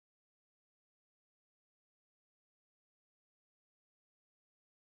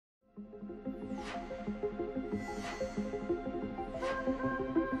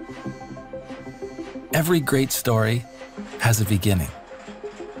Every great story has a beginning.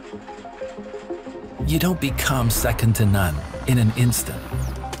 You don't become second to none in an instant.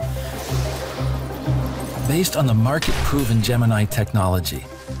 Based on the market-proven Gemini technology,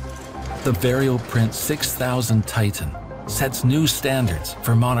 the varioPRINT 6000 Titan sets new standards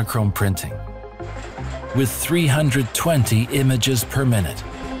for monochrome printing. With 320 images per minute,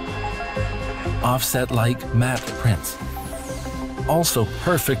 offset-like matte prints, also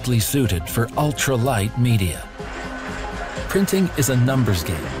perfectly suited for ultra-light media. Printing is a numbers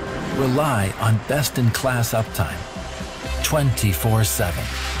game. Rely on best-in-class uptime, 24/7,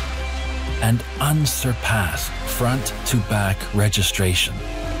 and unsurpassed front-to-back registration.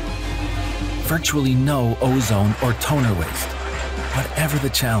 Virtually no ozone or toner waste. Whatever the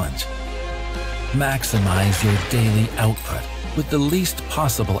challenge, maximize your daily output with the least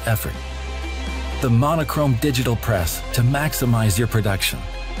possible effort. The monochrome digital press to maximize your production,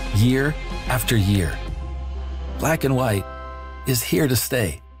 year after year. Black and white is here to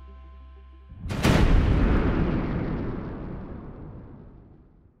stay.